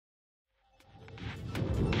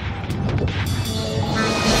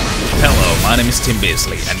is Tim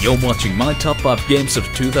Bisley, and you're watching my top 5 games of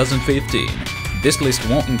 2015. This list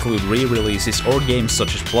won't include re-releases or games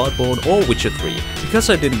such as Bloodborne or Witcher 3, because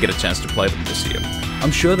I didn't get a chance to play them this year.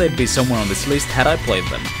 I'm sure they'd be somewhere on this list had I played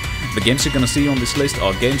them. The games you're gonna see on this list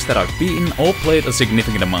are games that I've beaten or played a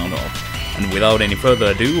significant amount of. And without any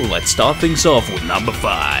further ado, let's start things off with number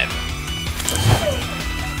 5.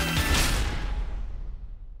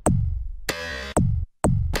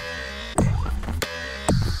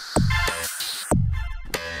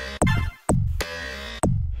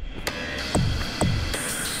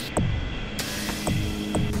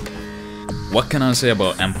 What can I say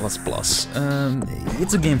about M++?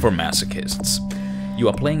 It's a game for masochists. You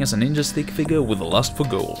are playing as a ninja stick figure with a lust for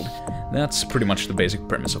gold. That's pretty much the basic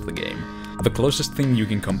premise of the game. The closest thing you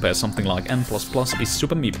can compare something like M++ is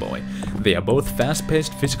Super Meat Boy. They are both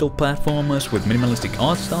fast-paced physical platformers with minimalistic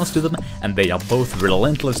art styles to them, and they are both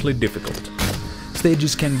relentlessly difficult.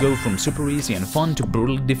 Stages can go from super easy and fun to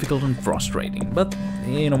brutally difficult and frustrating, but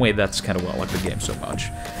in a way that's kinda why I like the game so much.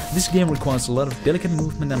 This game requires a lot of delicate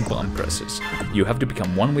movement and button presses. You have to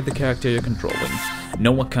become one with the character you're controlling.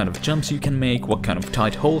 Know what kind of jumps you can make, what kind of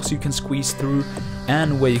tight holes you can squeeze through,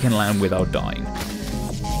 and where you can land without dying.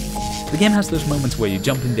 The game has those moments where you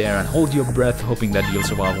jump in there and hold your breath hoping that you'll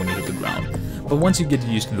survive when you hit the ground. But once you get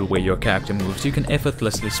used to the way your character moves, you can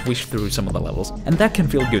effortlessly swish through some of the levels, and that can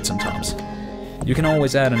feel good sometimes. You can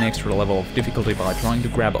always add an extra level of difficulty by trying to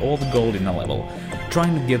grab all the gold in a level.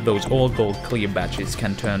 Trying to get those all gold clear badges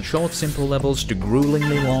can turn short simple levels to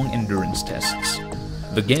gruelingly long endurance tests.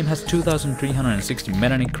 The game has 2,360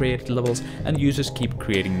 mechanic created levels, and users keep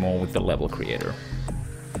creating more with the level creator.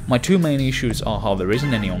 My two main issues are how there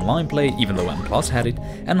isn't any online play, even though M+ had it,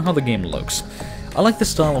 and how the game looks. I like the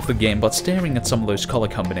style of the game, but staring at some of those color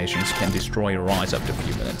combinations can destroy your eyes after a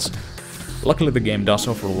few minutes. Luckily the game does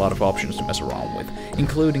offer a lot of options to mess around with,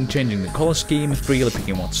 including changing the color scheme, freely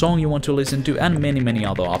picking what song you want to listen to, and many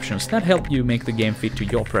other options that help you make the game fit to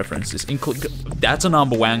your preferences, That's a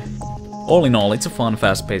number wang! All in all, it's a fun,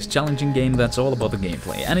 fast-paced, challenging game that's all about the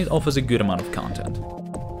gameplay, and it offers a good amount of content.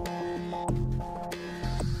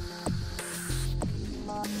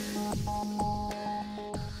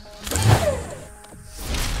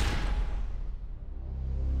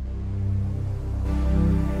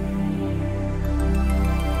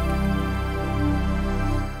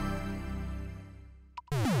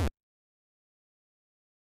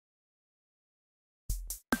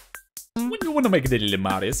 When you wanna make the little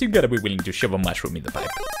Marios, you gotta be willing to shove a mushroom in the pipe.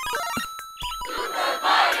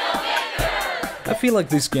 I feel like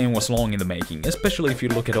this game was long in the making, especially if you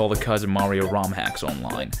look at all the kinds of Mario ROM hacks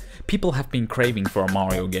online. People have been craving for a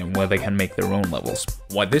Mario game where they can make their own levels.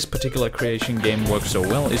 Why this particular creation game works so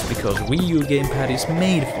well is because Wii U gamepad is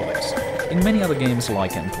made for this. In many other games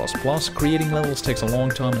like M++, creating levels takes a long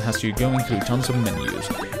time and has you going through tons of menus.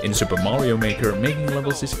 In Super Mario Maker, making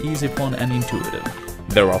levels is easy, fun and intuitive.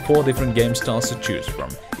 There are 4 different game styles to choose from,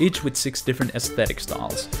 each with 6 different aesthetic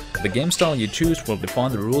styles. The game style you choose will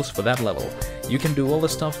define the rules for that level. You can do all the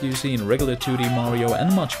stuff you see in regular 2D Mario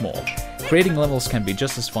and much more. Creating levels can be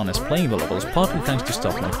just as fun as playing the levels, partly thanks to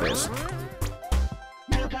stuff like this.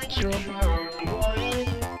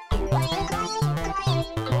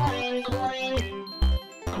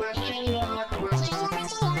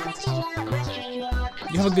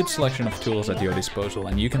 You have a good selection of tools at your disposal,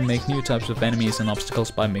 and you can make new types of enemies and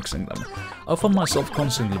obstacles by mixing them. I found myself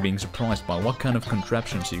constantly being surprised by what kind of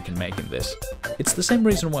contraptions you can make in this. It's the same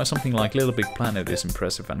reason why something like Little Big Planet is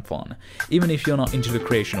impressive and fun. Even if you're not into the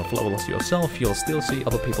creation of levels yourself, you'll still see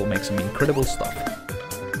other people make some incredible stuff.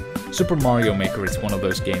 Super Mario Maker is one of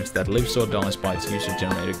those games that lives or dies by its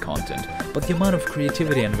user-generated content, but the amount of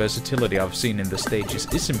creativity and versatility I've seen in the stages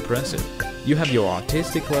is impressive. You have your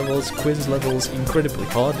artistic levels, quiz levels, incredibly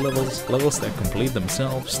hard levels, levels that complete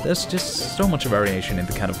themselves. There's just so much variation in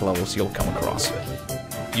the kind of levels you'll come across.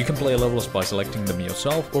 You can play levels by selecting them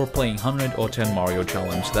yourself or playing 100 or 10 Mario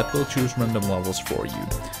Challenge that will choose random levels for you.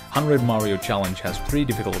 100 Mario Challenge has 3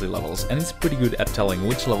 difficulty levels, and it's pretty good at telling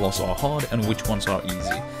which levels are hard and which ones are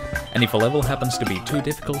easy. And if a level happens to be too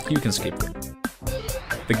difficult, you can skip it.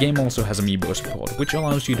 The game also has amiibo support, which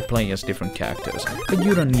allows you to play as different characters, but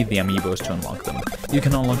you don't need the amiibos to unlock them. You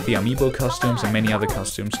can unlock the amiibo costumes and many other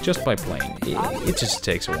costumes just by playing. It just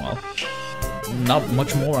takes a while. Not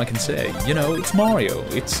much more I can say. You know, it's Mario.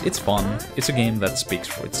 It's fun. It's a game that speaks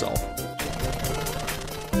for itself.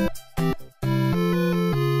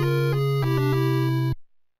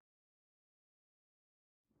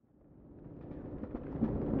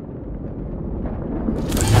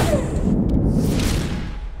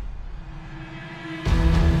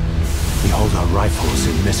 We hold our rifles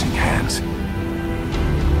in missing hands.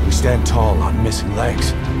 We stand tall on missing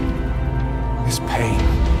legs. This pain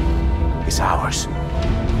is ours,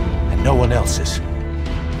 and no one else's.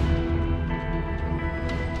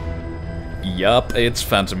 Yup, it's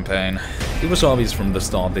Phantom Pain. It was obvious from the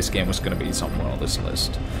start this game was gonna be somewhere on this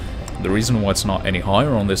list. The reason why it's not any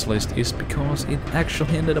higher on this list is because it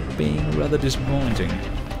actually ended up being rather disappointing.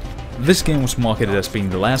 This game was marketed as being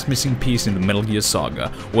the last missing piece in the Metal Gear saga,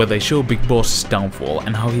 where they show Big Boss's downfall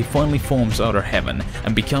and how he finally forms Outer Heaven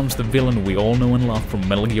and becomes the villain we all know and love from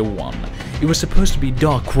Metal Gear 1. It was supposed to be a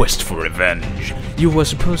dark quest for revenge. You were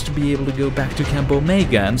supposed to be able to go back to Camp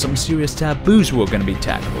Omega and some serious taboos were gonna be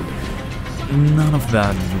tackled. None of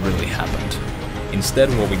that really happened. Instead,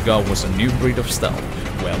 what we got was a new breed of stealth,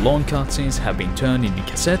 where long cutscenes have been turned into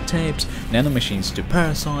cassette tapes, nanomachines to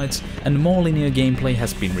parasites, and more linear gameplay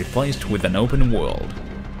has been replaced with an open world.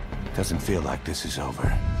 Doesn't feel like this is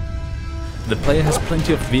over. The player has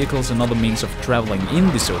plenty of vehicles and other means of traveling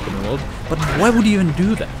in this open world, but why would you even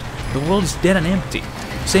do that? The world is dead and empty.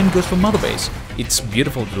 Same goes for Mother Base. It's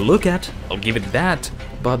beautiful to look at, I'll give it that,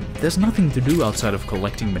 but there's nothing to do outside of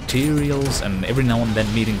collecting materials and every now and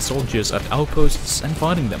then meeting soldiers at outposts and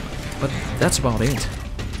fighting them, but that's about it.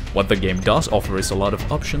 What the game does offer is a lot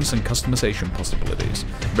of options and customization possibilities,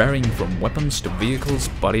 varying from weapons to vehicles,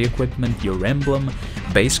 body equipment, your emblem,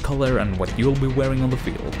 base color and what you'll be wearing on the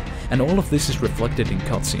field. And all of this is reflected in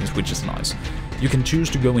cutscenes, which is nice. You can choose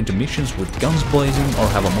to go into missions with guns blazing or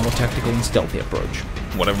have a more tactical and stealthy approach.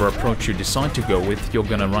 Whatever approach you decide to go with, you're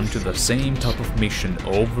gonna run to the same type of mission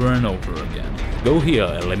over and over again. Go here,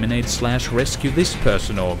 eliminate/rescue this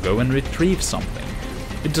person, or go and retrieve something.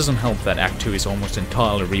 It doesn't help that Act 2 is almost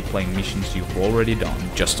entirely replaying missions you've already done,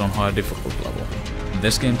 just on higher difficulty level.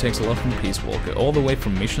 This game takes a lot from Peace Walker, all the way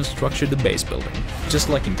from mission structure to base building. Just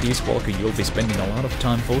like in Peace Walker, you'll be spending a lot of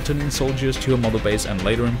time voting in soldiers to your mother base and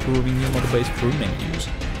later improving your mother base through menus.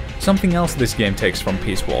 Something else this game takes from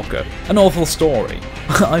Peace Walker: an awful story.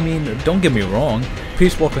 I mean, don't get me wrong,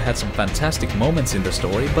 Peace Walker had some fantastic moments in the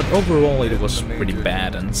story, but overall it was pretty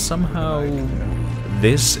bad, and somehow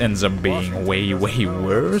this ends up being way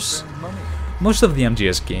worse. Most of the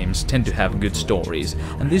MGS games tend to have good stories,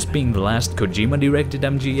 and this being the last Kojima-directed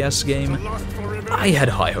MGS game, I had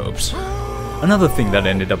high hopes. Another thing that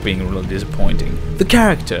ended up being really disappointing: the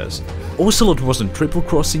characters. Ocelot wasn't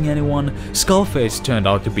triple-crossing anyone, Skullface turned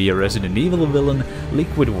out to be a Resident Evil villain,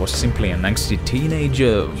 Liquid was simply an angsty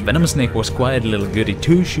teenager, Venom Snake was quiet little goody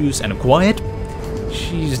two-shoes, and Quiet?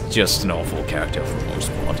 She's just an awful character for the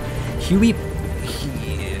most part. Huey,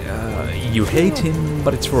 you hate him,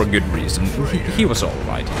 but it's for a good reason. He was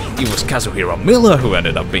alright. It was Kazuhiro Miller who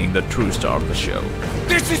ended up being the true star of the show.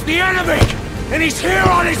 This is the enemy! And he's here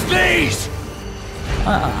on his knees!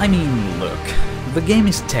 I mean, look, the game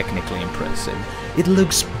is technically impressive. It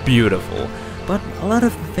looks beautiful, but a lot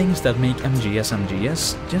of the things that make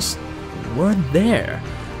MGS just weren't there.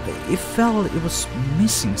 It felt it was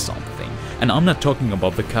missing something. And I'm not talking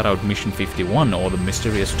about the cutout Mission 51 or the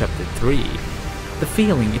mysterious Chapter 3. The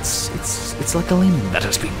feeling, it's like a limb that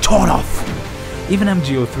has been torn off. Even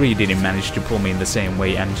MGO3 didn't manage to pull me in the same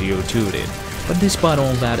way MGO2 did. But despite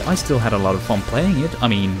all that, I still had a lot of fun playing it. I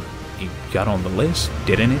mean, it got on the list,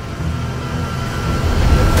 didn't it?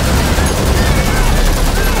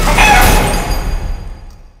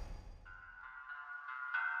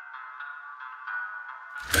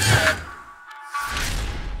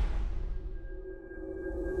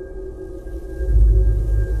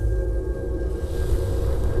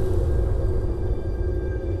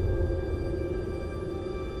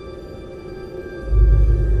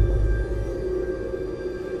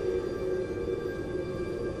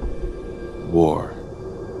 War.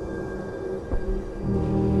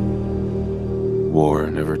 War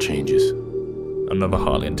never changes. Another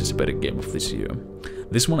highly anticipated game of this year.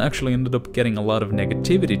 This one actually ended up getting a lot of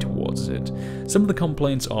negativity towards it. Some of the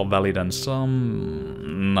complaints are valid and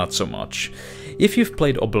some not so much. If you've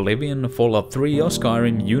played Oblivion, Fallout 3 or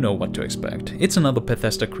Skyrim, you know what to expect. It's another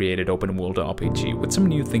Bethesda-created open-world RPG with some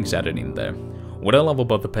new things added in there. What I love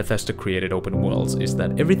about the Bethesda-created open worlds is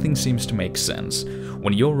that everything seems to make sense.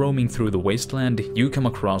 When you're roaming through the wasteland, you come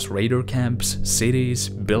across raider camps, cities,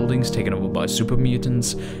 buildings taken over by super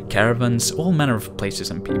mutants, caravans, all manner of places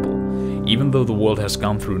and people. Even though the world has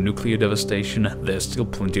gone through nuclear devastation, there's still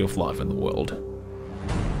plenty of life in the world.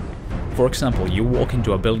 For example, you walk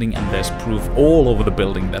into a building and there's proof all over the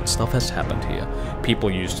building that stuff has happened here.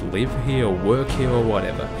 People used to live here, or work here, or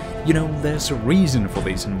whatever. You know, there's a reason for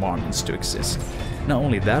these environments to exist. Not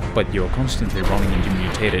only that, but you're constantly running into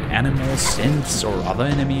mutated animals, synths, or other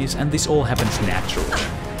enemies, and this all happens naturally.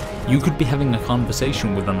 You could be having a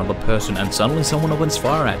conversation with another person and suddenly someone opens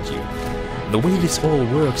fire at you. The way this all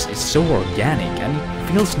works is so organic and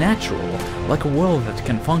it feels natural, like a world that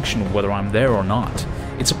can function whether I'm there or not.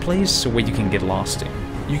 It's a place where you can get lost in.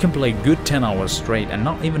 You can play good 10 hours straight and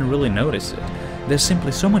not even really notice it. There's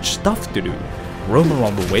simply so much stuff to do. Roam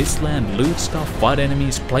around the wasteland, loot stuff, fight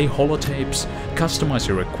enemies, play holotapes, customize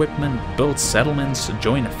your equipment, build settlements,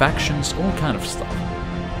 join factions, all kind of stuff.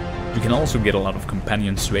 You can also get a lot of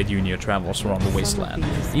companions to aid you in your travels around the wasteland,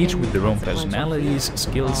 each with their own personalities,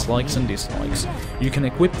 skills, likes and dislikes. You can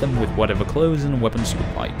equip them with whatever clothes and weapons you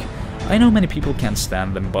like. I know many people can't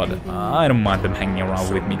stand them, but I don't mind them hanging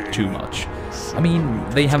around with me too much. I mean,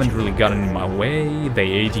 they haven't really gotten in my way, they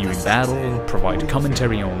aid you in battle, provide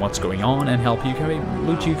commentary on what's going on, and help you carry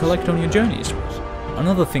loot you collect on your journeys.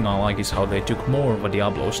 Another thing I like is how they took more of a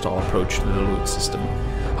Diablo-style approach to the loot system.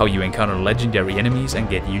 How you encounter legendary enemies and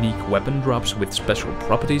get unique weapon drops with special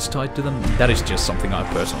properties tied to them, that is just something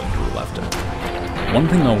I personally grew after. One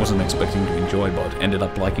thing I wasn't expecting to enjoy but ended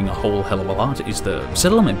up liking a whole hell of a lot is the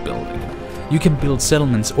settlement building. You can build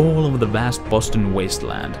settlements all over the vast Boston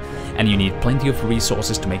wasteland, and you need plenty of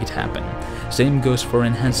resources to make it happen. Same goes for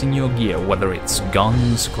enhancing your gear, whether it's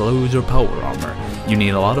guns, clothes or power armor. You need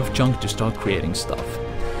a lot of junk to start creating stuff.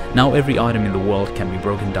 Now every item in the world can be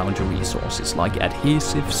broken down to resources like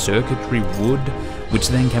adhesive, circuitry, wood, which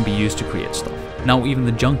then can be used to create stuff. Now even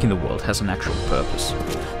the junk in the world has an actual purpose.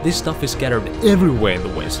 This stuff is scattered everywhere in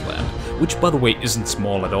the wasteland, which by the way isn't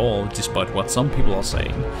small at all, despite what some people are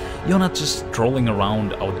saying. You're not just strolling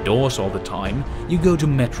around outdoors all the time, you go to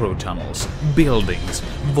metro tunnels, buildings,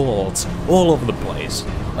 vaults, all over the place.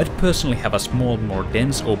 I'd personally have a small, more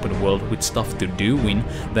dense open world with stuff to do in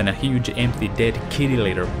than a huge empty dead kitty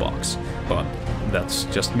litter box, but that's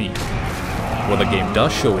just me. Where the game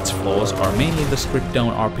does show its flaws are mainly the stripped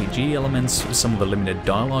down RPG elements, some of the limited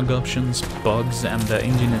dialogue options, bugs, and the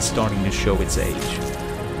engine is starting to show its age.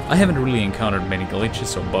 I haven't really encountered many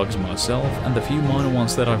glitches or bugs myself, and the few minor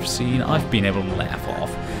ones that I've seen I've been able to laugh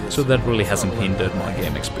off, so that really hasn't hindered my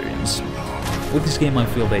game experience. With this game I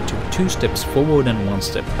feel they took 2 steps forward and 1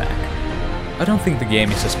 step back. I don't think the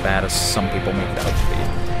game is as bad as some people make it out to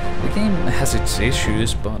be. The game has its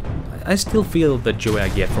issues, but I still feel the joy I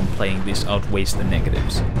get from playing this outweighs the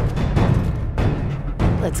negatives.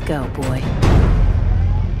 Let's go, boy.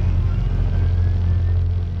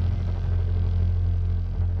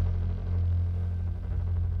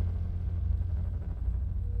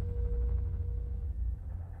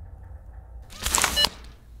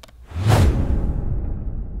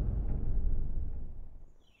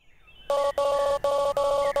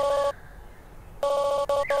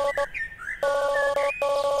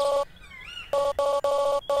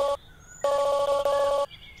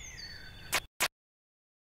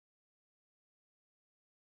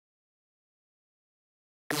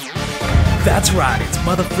 That's right, it's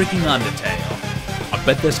motherfreaking Undertale. I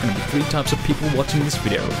bet there's gonna be 3 types of people watching this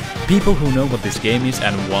video. People who know what this game is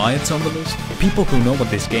and why it's on the list, people who know what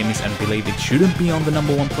this game is and believe it shouldn't be on the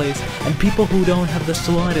 #1 place, and people who don't have the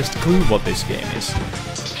slightest clue what this game is.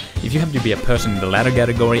 If you happen to be a person in the latter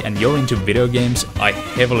category and you're into video games, I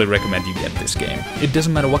heavily recommend you get this game. It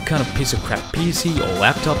doesn't matter what kind of piece of crap PC or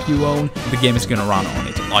laptop you own, the game is gonna run on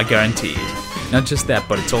it, I guarantee it. Not just that,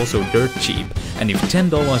 but it's also dirt cheap, and if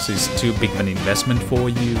 $10 is too big of an investment for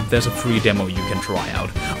you, there's a free demo you can try out.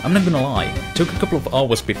 I'm not gonna lie, it took a couple of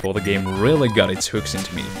hours before the game really got its hooks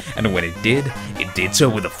into me, and when it did so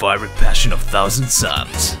with the fiery passion of 1,000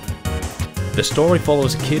 suns. The story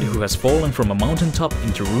follows a kid who has fallen from a mountaintop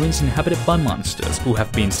into ruins inhabited by monsters who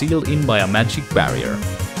have been sealed in by a magic barrier.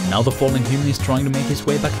 Now the fallen human is trying to make his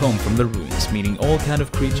way back home from the ruins, meeting all kind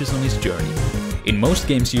of creatures on his journey. In most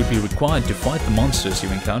games you'd be required to fight the monsters you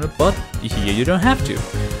encounter, but here you don't have to.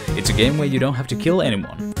 It's a game where you don't have to kill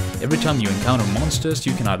anyone. Every time you encounter monsters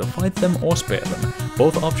you can either fight them or spare them.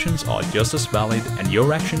 Both options are just as valid and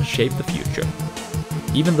your actions shape the future.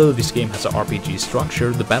 Even though this game has a RPG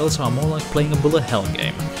structure, the battles are more like playing a bullet hell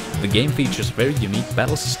game. The game features a very unique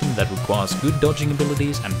battle system that requires good dodging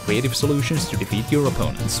abilities and creative solutions to defeat your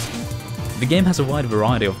opponents. The game has a wide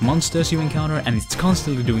variety of monsters you encounter and it's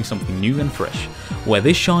constantly doing something new and fresh. Where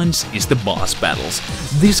this shines is the boss battles.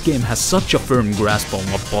 This game has such a firm grasp on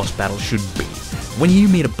what boss battles should be. When you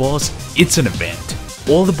meet a boss, it's an event.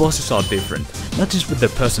 All the bosses are different, not just with their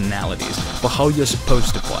personalities, but how you're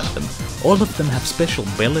supposed to fight them. All of them have special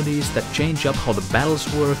abilities that change up how the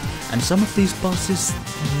battles work, and some of these bosses,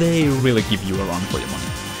 they really give you a run for your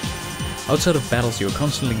money. Outside of battles, you're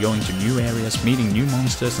constantly going to new areas, meeting new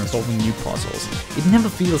monsters and solving new puzzles. It never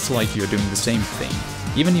feels like you're doing the same thing.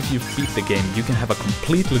 Even if you beat the game, you can have a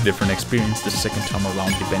completely different experience the second time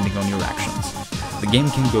around depending on your actions. the game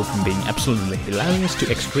can go from being absolutely hilarious to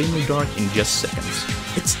extremely dark in just seconds.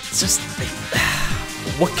 It's just...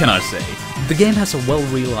 what can I say? The game has a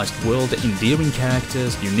well-realized world, endearing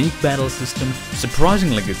characters, unique battle system,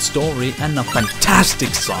 surprisingly good story, and a fantastic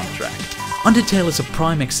soundtrack. Undertale is a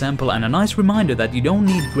prime example and a nice reminder that you don't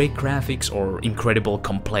need great graphics or incredible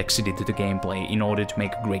complexity to the gameplay in order to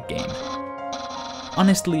make a great game.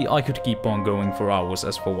 Honestly, I could keep on going for hours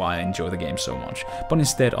as for why I enjoy the game so much, but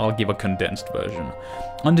instead I'll give a condensed version.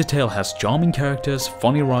 Undertale has charming characters,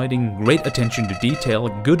 funny writing, great attention to detail,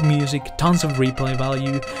 good music, tons of replay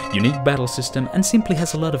value, unique battle system, and simply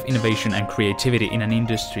has a lot of innovation and creativity in an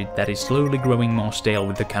industry that is slowly growing more stale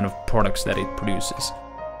with the kind of products that it produces.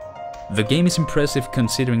 The game is impressive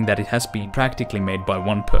considering that it has been practically made by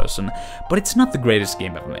one person, but it's not the greatest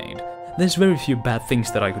game ever made. There's very few bad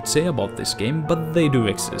things that I could say about this game, but they do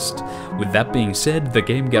exist. With that being said, the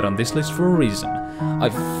game got on this list for a reason. I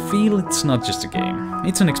feel it's not just a game,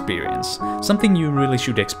 it's an experience. Something you really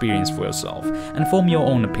should experience for yourself, and form your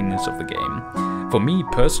own opinions of the game. For me,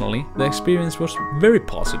 personally, the experience was very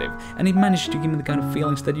positive, and it managed to give me the kind of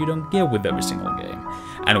feelings that you don't get with every single game.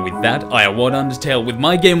 And with that, I award Undertale with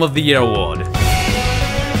my Game of the Year award.